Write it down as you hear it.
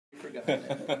forgotten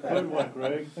it. Good one,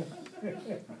 Greg.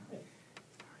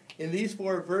 In these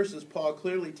 4 verses, Paul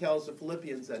clearly tells the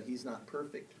Philippians that he's not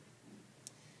perfect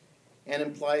and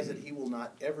implies that he will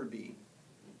not ever be,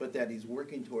 but that he's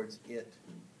working towards it.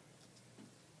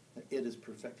 It is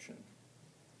perfection.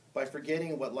 By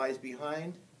forgetting what lies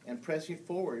behind and pressing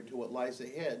forward to what lies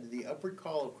ahead, the upward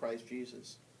call of Christ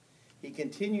Jesus, he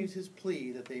continues his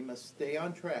plea that they must stay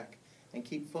on track and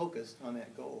keep focused on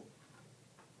that goal.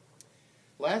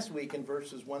 Last week in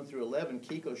verses 1 through 11,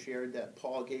 Kiko shared that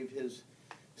Paul gave his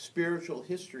spiritual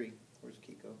history. Where's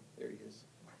Kiko? There he is.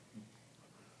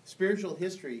 Spiritual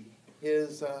history,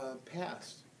 his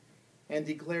past, and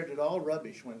declared it all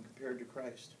rubbish when compared to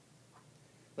Christ.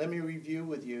 Let me review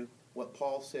with you what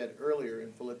Paul said earlier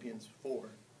in Philippians 4.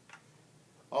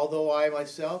 Although I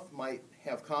myself might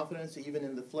have confidence even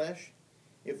in the flesh,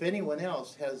 if anyone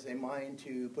else has a mind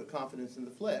to put confidence in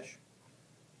the flesh,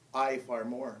 I far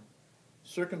more.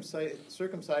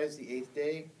 Circumcised the 8th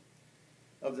day,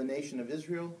 of the nation of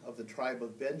Israel, of the tribe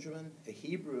of Benjamin, a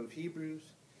Hebrew of Hebrews,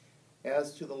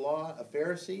 as to the law, a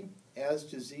Pharisee, as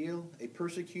to zeal, a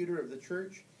persecutor of the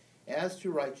church, as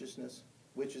to righteousness,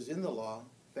 which is in the law,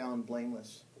 found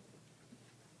blameless.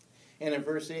 And in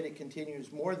verse 8 it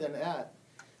continues, more than that,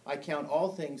 I count all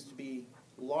things to be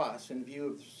loss in view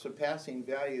of surpassing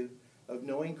value of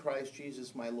knowing Christ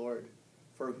Jesus my Lord,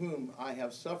 for whom I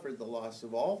have suffered the loss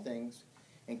of all things,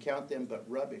 and count them but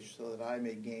rubbish, so that I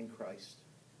may gain Christ.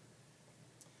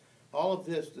 All of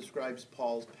this describes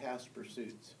Paul's past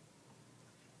pursuits.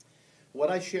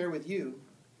 What I share with you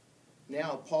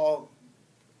now, Paul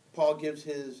gives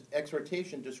his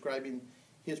exhortation describing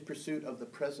his pursuit of the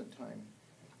present time.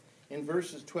 In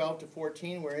verses 12 to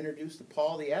 14, we're introduced to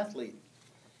Paul the athlete,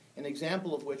 an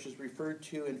example of which is referred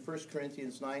to in 1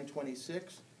 Corinthians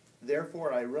 9:26.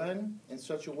 Therefore I run in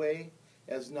such a way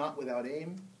as not without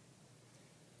aim.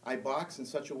 I box in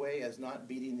such a way as not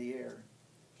beating the air,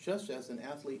 just as an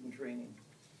athlete in training.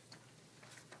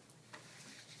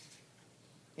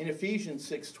 In Ephesians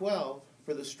 6:12,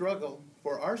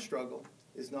 for our struggle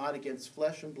is not against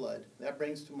flesh and blood. That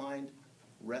brings to mind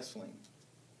wrestling.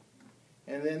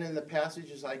 And then in the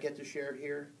passages I get to share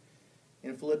here,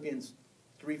 in Philippians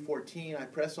 3:14, I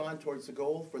press on towards the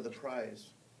goal for the prize.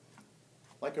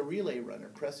 Like a relay runner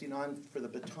pressing on for the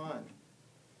baton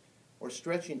or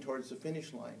stretching towards the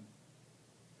finish line.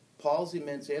 Paul's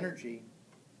immense energy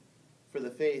for the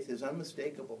faith is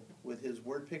unmistakable with his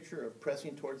word picture of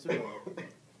pressing towards the goal,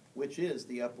 which is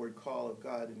the upward call of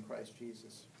God in Christ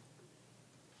Jesus.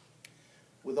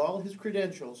 With all his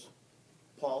credentials,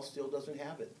 Paul still doesn't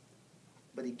have it,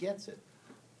 but he gets it.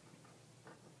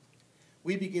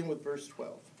 We begin with verse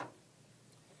 12.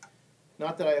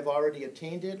 Not that I have already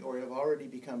attained it or have already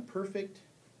become perfect,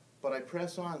 but I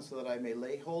press on so that I may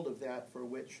lay hold of that for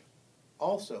which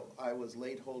also I was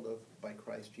laid hold of by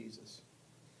Christ Jesus.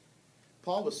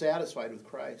 Paul was satisfied with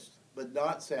Christ, but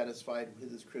not satisfied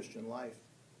with his Christian life.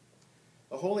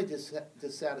 A holy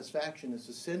dissatisfaction is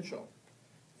essential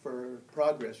for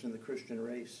progress in the Christian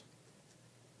race.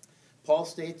 Paul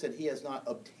states that he has not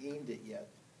obtained it yet.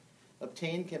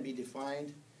 Obtain can be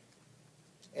defined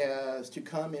as to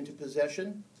come into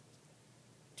possession,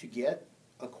 to get,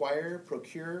 acquire,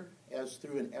 procure, as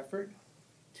through an effort,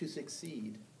 to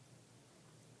succeed.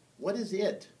 What is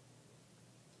it?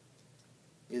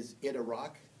 Is it a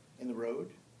rock in the road?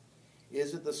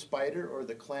 Is it the spider or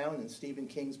the clown in Stephen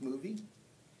King's movie?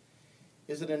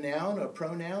 Is it a noun, a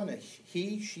pronoun, a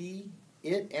he, she,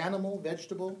 it, animal,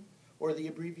 vegetable, or the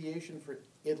abbreviation for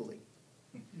Italy?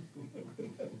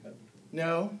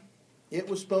 No, it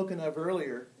was spoken of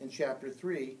earlier in chapter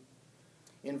 3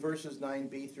 in verses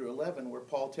 9b through 11, where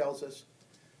Paul tells us,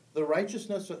 the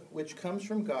righteousness which comes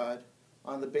from God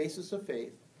on the basis of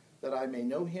faith, that I may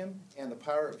know him and the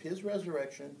power of his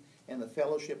resurrection and the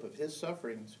fellowship of his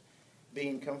sufferings,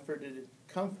 being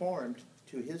conformed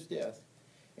to his death,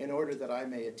 in order that I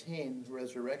may attain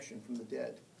resurrection from the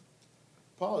dead.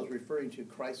 Paul is referring to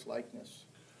Christ-likeness,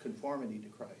 conformity to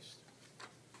Christ.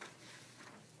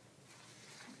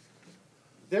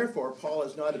 Therefore, Paul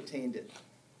has not obtained it.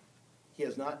 He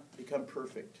has not become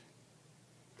perfect.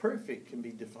 Perfect can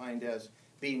be defined as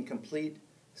being complete,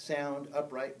 sound,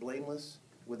 upright, blameless,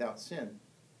 without sin.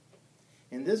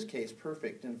 In this case,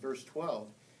 perfect, in verse 12,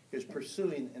 is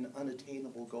pursuing an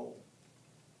unattainable goal.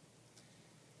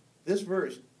 This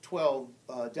verse 12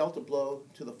 dealt a blow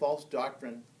to the false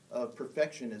doctrine of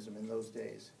perfectionism in those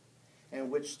days,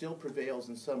 and which still prevails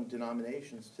in some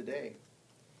denominations today.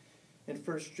 In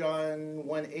 1 John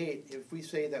 1:8, if we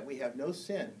say that we have no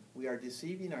sin, we are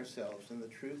deceiving ourselves, and the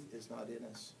truth is not in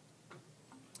us.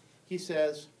 He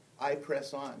says, I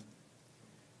press on.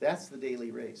 That's the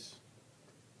daily race.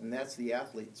 And that's the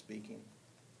athlete speaking.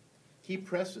 He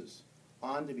presses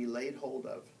on to be laid hold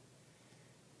of.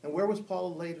 And where was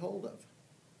Paul laid hold of?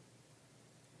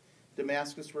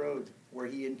 Damascus Road, where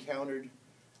he encountered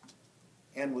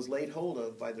and was laid hold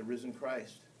of by the risen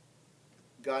Christ.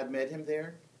 God met him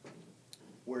there,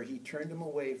 where he turned him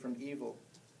away from evil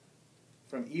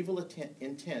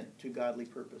intent to godly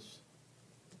purpose.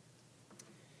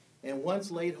 And once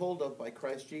laid hold of by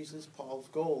Christ Jesus, Paul's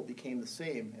goal became the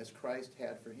same as Christ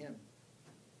had for him.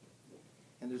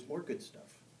 And there's more good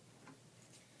stuff.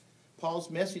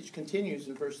 Paul's message continues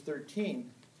in verse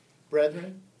 13.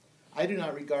 Brethren, I do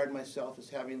not regard myself as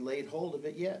having laid hold of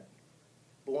it yet.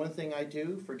 But one thing I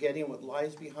do, forgetting what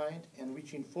lies behind and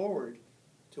reaching forward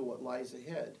to what lies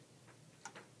ahead.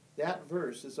 That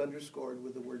verse is underscored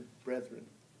with the word brethren.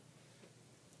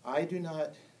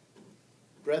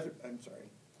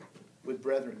 With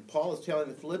brethren. Paul is telling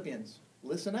the Philippians,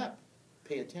 listen up,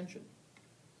 pay attention.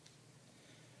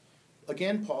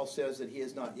 Again, Paul says that he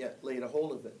has not yet laid a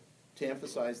hold of it, to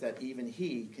emphasize that even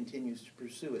he continues to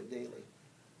pursue it daily.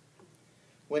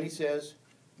 When he says,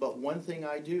 but one thing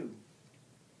I do,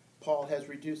 Paul has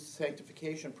reduced the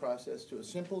sanctification process to a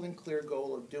simple and clear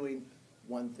goal of doing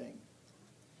one thing.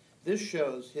 This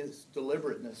shows his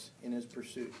deliberateness in his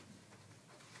pursuit.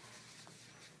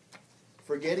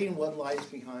 Forgetting what lies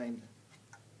behind.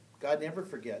 God never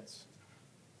forgets,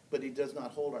 but he does not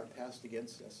hold our past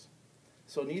against us.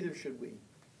 So neither should we.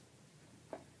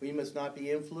 We must not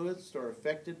be influenced or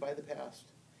affected by the past.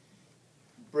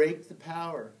 Break the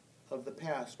power of the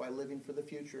past by living for the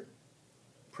future,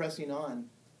 pressing on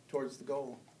towards the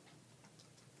goal.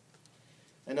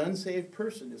 An unsaved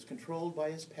person is controlled by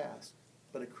his past,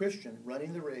 but a Christian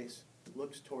running the race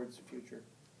looks towards the future.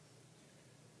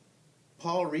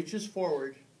 Paul reaches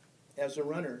forward as a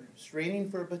runner, straining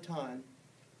for a baton,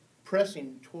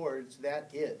 pressing towards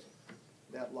that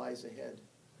lies ahead.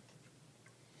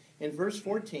 In verse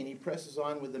 14, he presses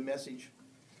on with the message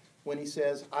when he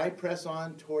says, I press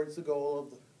on towards the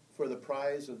goal for the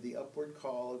prize of the upward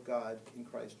call of God in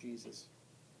Christ Jesus.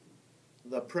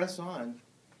 The press on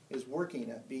is working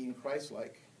at being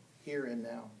Christ-like here and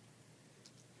now.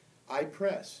 I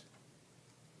press.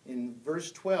 In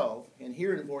verse 12, and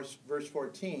here in verse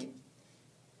 14,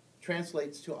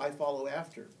 translates to I follow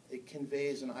after. It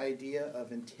conveys an idea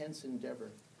of intense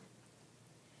endeavor.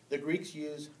 The Greeks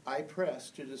use I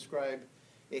press to describe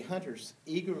a hunter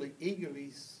eagerly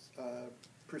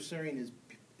pursuing his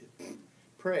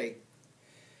prey.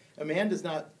 A man does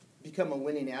not become a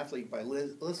winning athlete by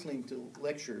listening to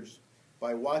lectures,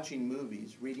 by watching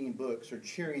movies, reading books, or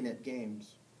cheering at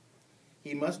games.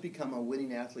 He must become a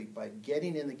winning athlete by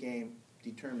getting in the game,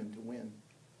 determined to win.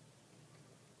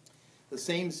 The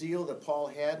same zeal that Paul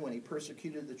had when he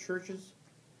persecuted the churches,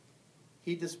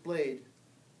 he displayed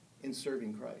in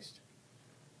serving Christ.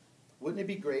 Wouldn't it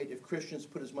be great if Christians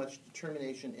put as much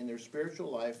determination in their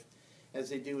spiritual life as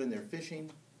they do in their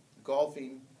fishing,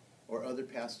 golfing, or other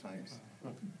pastimes?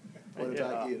 What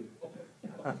about you?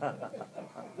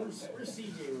 Where's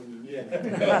CJ when you need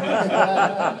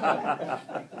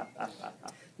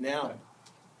Now,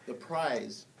 the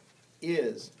prize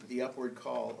is the upward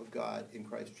call of God in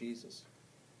Christ Jesus,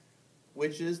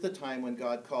 which is the time when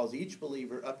God calls each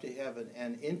believer up to heaven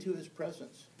and into his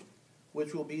presence,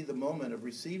 which will be the moment of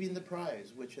receiving the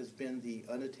prize, which has been the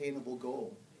unattainable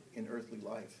goal in earthly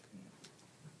life.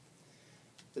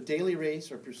 The daily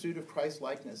race or pursuit of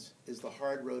Christ-likeness is the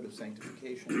hard road of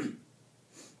sanctification.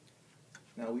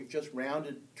 Now, we've just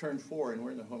rounded turn 4, and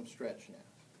we're in the home stretch now.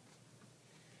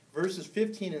 Verses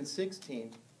 15 and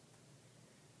 16,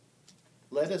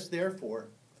 let us therefore,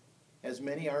 as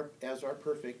many as are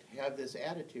perfect, have this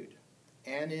attitude.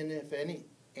 And if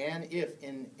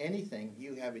in anything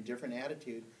you have a different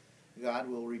attitude, God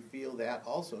will reveal that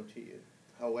also to you.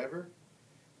 However,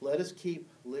 let us keep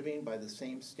living by the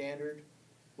same standard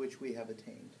which we have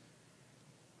attained.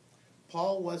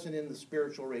 Paul wasn't in the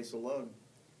spiritual race alone.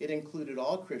 It included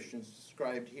all Christians,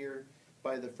 described here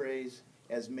by the phrase,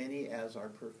 as many as are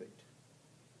perfect.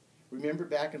 Remember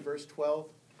back in verse 12,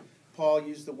 Paul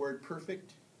used the word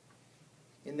perfect.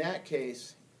 In that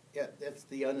case, that's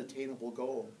the unattainable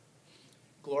goal.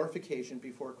 Glorification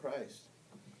before Christ.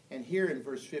 And here in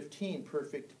verse 15,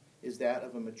 perfect is that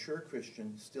of a mature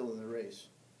Christian still in the race.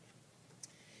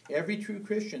 Every true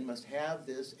Christian must have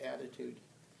this attitude,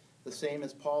 the same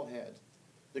as Paul had.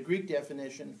 The Greek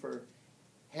definition for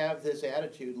have this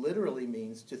attitude literally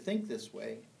means to think this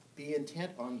way, be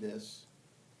intent on this,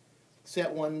 set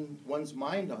one's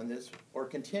mind on this, or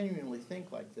continually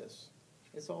think like this.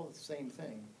 It's all the same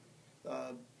thing.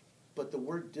 But the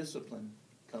word discipline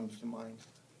comes to mind.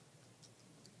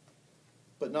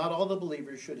 But not all the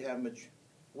believers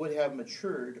would have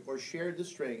matured or shared the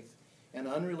strength and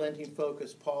unrelenting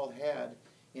focus Paul had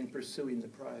in pursuing the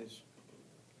prize.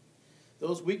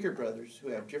 Those weaker brothers who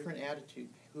have a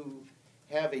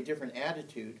different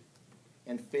attitude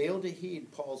and fail to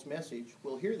heed Paul's message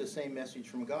will hear the same message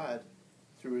from God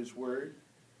through his word,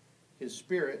 his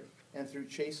spirit, and through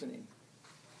chastening.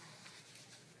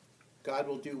 God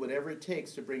will do whatever it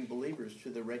takes to bring believers to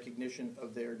the recognition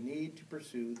of their need to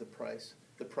pursue the prize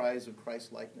of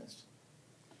Christ-likeness.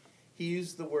 He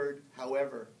used the word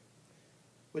however,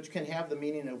 which can have the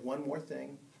meaning of one more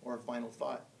thing or a final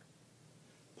thought.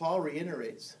 Paul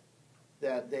reiterates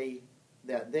that they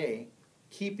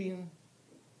keep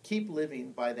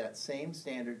living by that same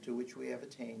standard to which we have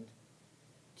attained.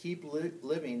 Keep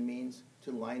living means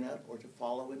to line up or to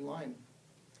follow in line.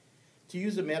 To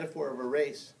use a metaphor of a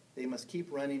race, they must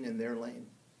keep running in their lane.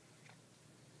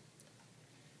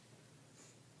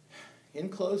 In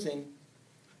closing,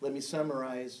 let me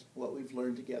summarize what we've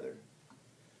learned together.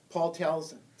 Paul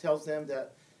tells them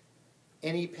that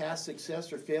any past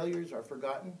success or failures are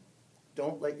forgotten.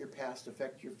 Don't let your past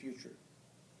affect your future.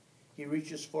 He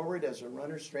reaches forward as a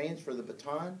runner strains for the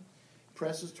baton,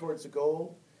 presses towards the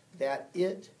goal, that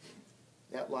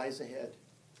lies ahead.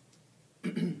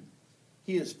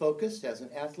 He is focused as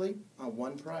an athlete on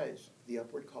one prize, the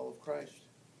upward call of Christ.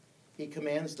 He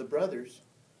commands the brothers,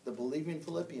 the believing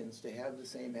Philippians, to have the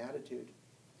same attitude.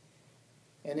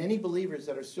 And any believers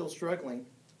that are still struggling,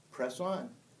 press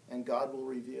on, and God will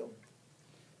reveal.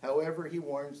 However, he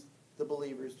warns the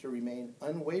believers to remain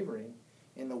unwavering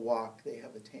in the walk they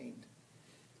have attained.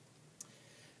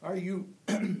 Are you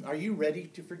ready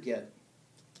to forget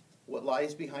what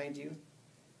lies behind you?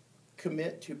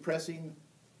 Commit to pressing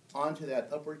onto that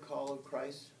upward call of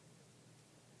Christ?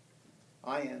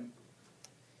 I am.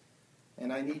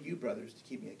 And I need you, brothers, to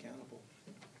keep me accountable.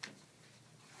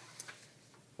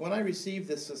 When I received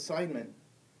this assignment,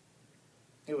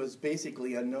 it was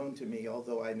basically unknown to me,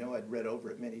 although I know I'd read over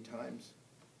it many times.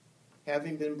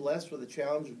 Having been blessed with the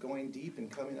challenge of going deep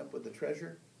and coming up with the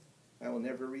treasure, I will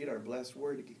never read our blessed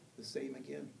word the same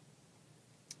again.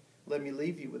 Let me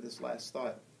leave you with this last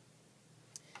thought.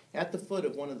 At the foot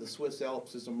of one of the Swiss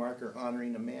Alps is a marker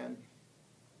honoring a man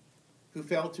who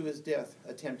fell to his death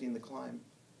attempting the climb.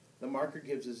 The marker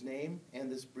gives his name and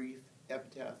this brief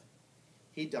epitaph.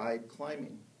 He died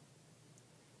climbing.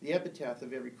 The epitaph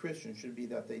of every Christian should be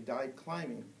that they died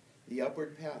climbing the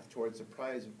upward path towards the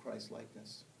prize of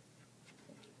Christ-likeness.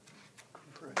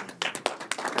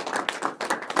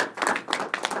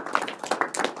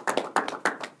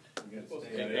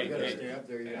 You gotta stay up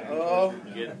there.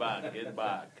 Get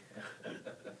back.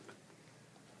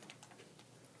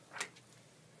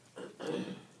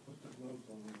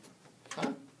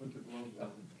 Huh?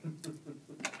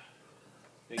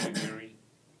 Thank you, Mary.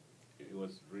 It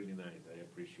was really nice. I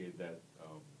appreciate that.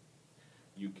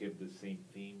 You kept the same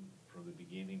theme from the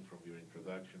beginning, from your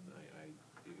introduction.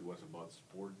 It was about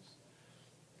sports,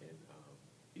 and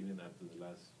even after the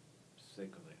last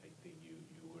second, I think you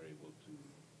were able to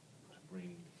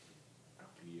bring a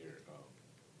clear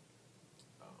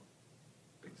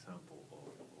example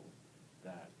of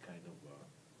that kind of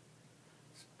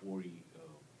sporty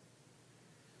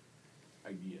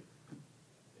idea,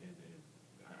 and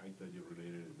I thought you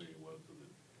related it very well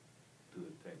to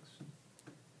the text.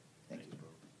 Thank you. Bro.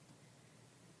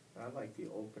 I like the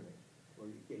opening where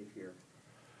you gave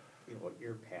what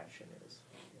your passion is.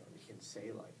 You can say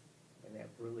and that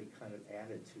really kind of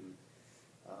added to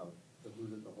the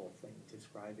root of the whole thing,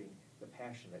 describing the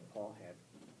passion that Paul had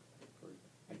for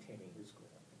attaining his goal.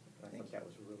 And I thought that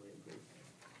was really a great thing.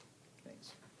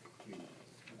 Thanks. To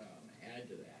add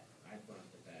to that, I thought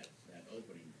that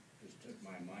opening just took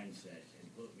my mindset and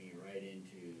put me right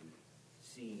into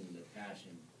seeing the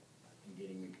passion and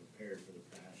getting me prepared for the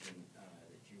passion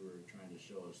that you were trying to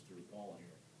show us through Paul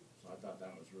here. So I thought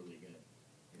that was really good.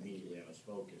 Immediately I was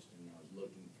focused and I was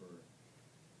looking for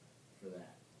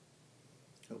that.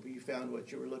 Hope you found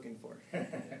what you were looking for.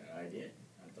 I did.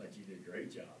 I thought you did a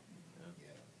great job.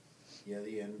 Yeah,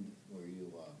 the end where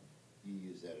you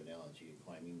use that analogy of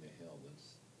climbing the hill,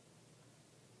 it's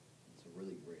a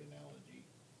really great analogy.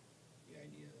 The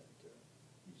idea that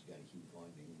you just got to keep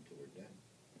climbing until we're done.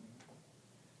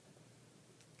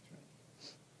 That's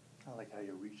right. I like how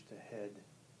you reached ahead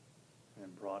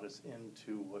and brought us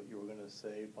into what you were going to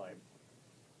say by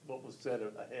what was said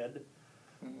ahead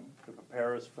to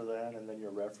prepare us for that, and then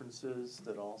your references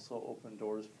that also opened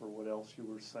doors for what else you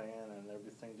were saying, and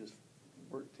everything just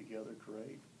worked together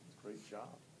great. Great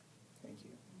job. Thank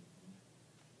you.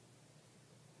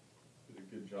 Did a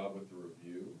good job with the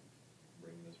review,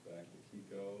 bringing us back to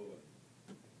Kiko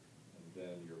and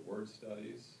then your word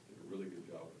studies, did a really good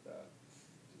job with that.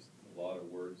 Just a lot of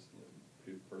words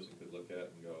that a person could look at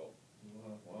and go,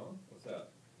 well, what's that?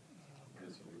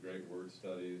 Did some great word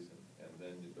studies, and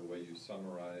then the way you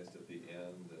summarized at the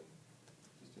end, and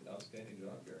just an outstanding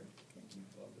job, Gary.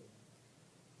 Loved it.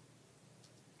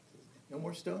 No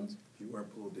more stones? If you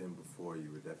weren't pulled in before,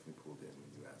 you were definitely pulled in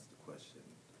when you asked the question,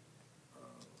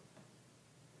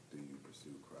 do you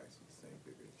pursue Christ with the same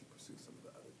vigor that you pursue some of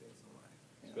the other things in life?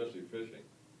 Especially fishing.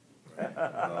 I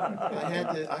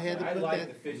had to I put like that,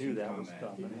 the I fishing knew that was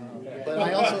comment. coming. but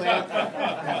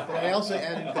I also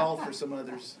added golf for some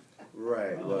others.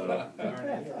 Right, well,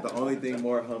 the only thing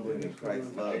more humbling than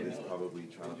Christ's love is probably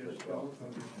trying to push golf.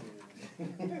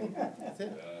 That's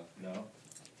it. No.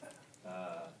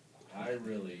 I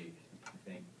really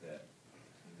think that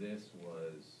this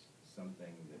was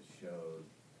something that showed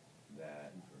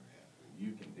that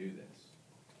you can do this.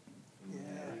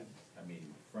 Yeah. I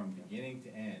mean, from beginning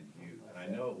to end, and I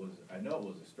know it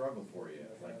was a struggle for you,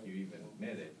 like you even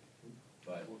admitted,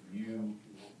 but you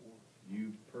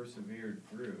persevered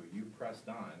through, you pressed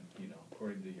on,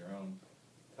 according to your own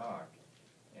talk,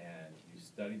 and you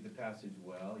studied the passage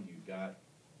well, you got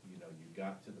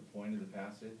to the point of the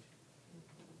passage,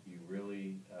 you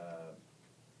really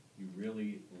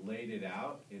laid it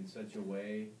out in such a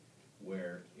way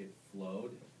where it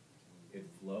flowed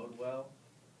well,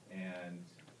 and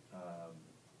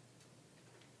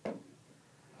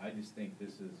I just think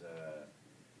this is a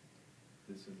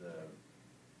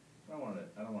I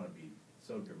don't want to be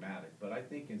so dramatic, but I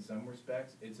think in some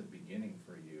respects it's a beginning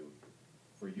for you,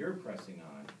 for your pressing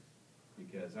on,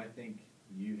 because I think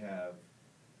you have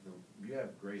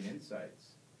great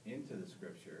insights into the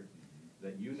Scripture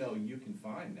that you can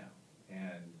find now,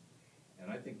 and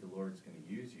I think the Lord's going to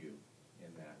use you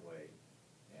in that way,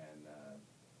 and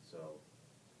so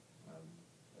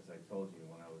as I told you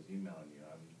when I was emailing you,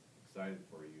 I'm excited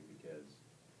for you because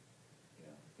I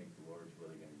think the Lord's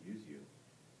really going to use you.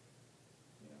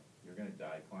 You're going to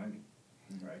die climbing,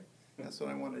 right? That's what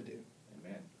I want to do.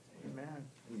 Amen. Amen.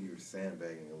 You were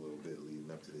sandbagging a little bit leading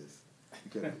up to this.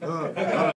 You kept,